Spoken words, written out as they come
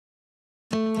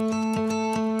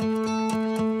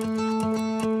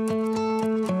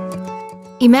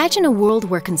Imagine a world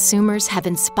where consumers have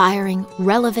inspiring,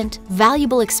 relevant,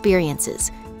 valuable experiences.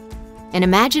 And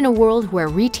imagine a world where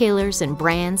retailers and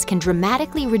brands can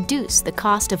dramatically reduce the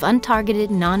cost of untargeted,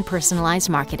 non-personalized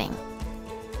marketing.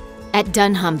 At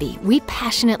dunnhumby, we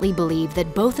passionately believe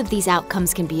that both of these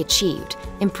outcomes can be achieved,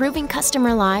 improving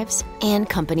customer lives and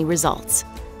company results.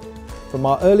 From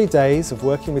our early days of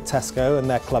working with Tesco and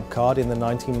their club card in the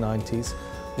 1990s,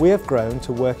 we have grown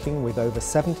to working with over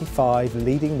 75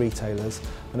 leading retailers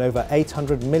and over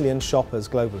 800 million shoppers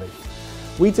globally.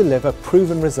 We deliver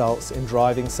proven results in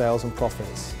driving sales and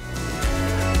profits.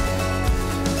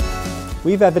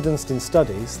 We've evidenced in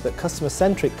studies that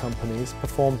customer-centric companies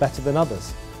perform better than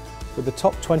others, with the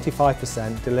top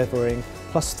 25% delivering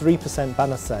plus 3%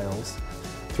 banner sales.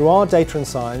 Through our data and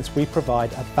science, we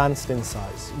provide advanced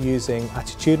insights using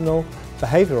attitudinal,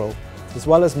 behavioural, as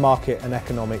well as market and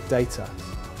economic data.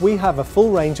 We have a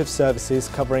full range of services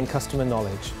covering customer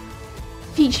knowledge.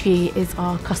 FutureView is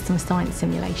our customer science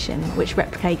simulation, which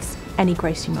replicates any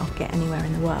grocery market anywhere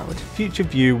in the world.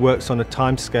 FutureView works on a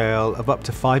timescale of up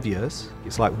to 5 years.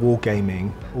 It's like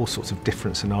wargaming all sorts of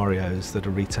different scenarios that a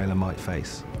retailer might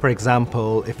face. For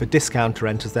example, if a discounter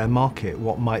enters their market,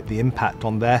 what might the impact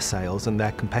on their sales and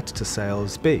their competitor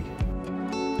sales be?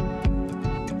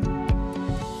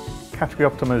 Category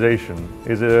optimization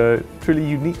is a truly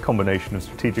unique combination of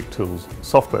strategic tools,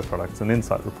 software products and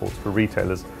insight reports for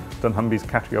retailers. dunnhumby's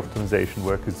category optimization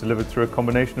work is delivered through a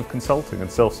combination of consulting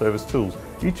and self-service tools,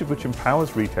 each of which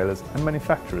empowers retailers and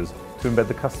manufacturers to embed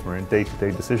the customer in day-to-day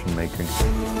decision making.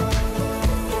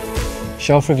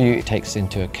 Shelf review takes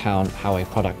into account how a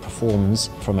product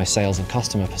performs from a sales and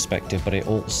customer perspective, but it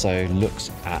also looks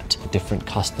at different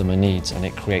customer needs and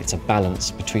it creates a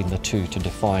balance between the two to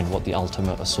define what the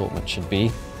ultimate assortment should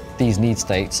be. These need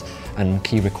states and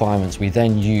key requirements we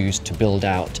then use to build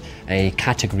out a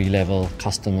category level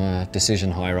customer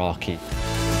decision hierarchy.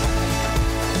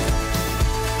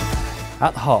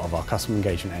 At the heart of our customer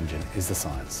engagement engine is the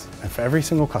science, and for every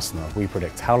single customer we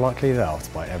predict how likely they are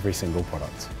to buy every single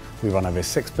product. We run over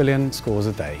 6 billion scores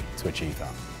a day to achieve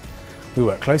that. We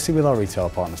work closely with our retail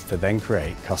partners to then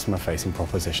create customer-facing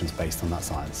propositions based on that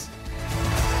science.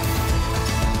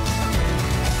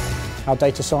 Our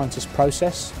data scientists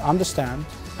process, understand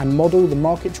and model the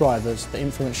market drivers that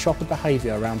influence shopper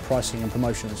behaviour around pricing and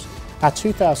promotions. Our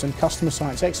 2,000 customer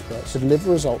science experts deliver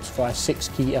results via 6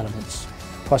 key elements: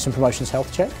 price and promotions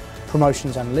health check,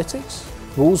 promotions analytics,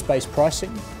 rules-based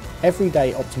pricing,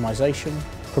 everyday optimisation,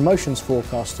 promotions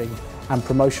forecasting and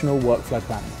promotional workflow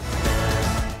planning.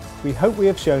 We hope we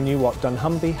have shown you what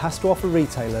dunnhumby has to offer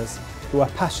retailers who are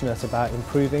passionate about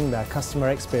improving their customer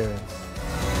experience.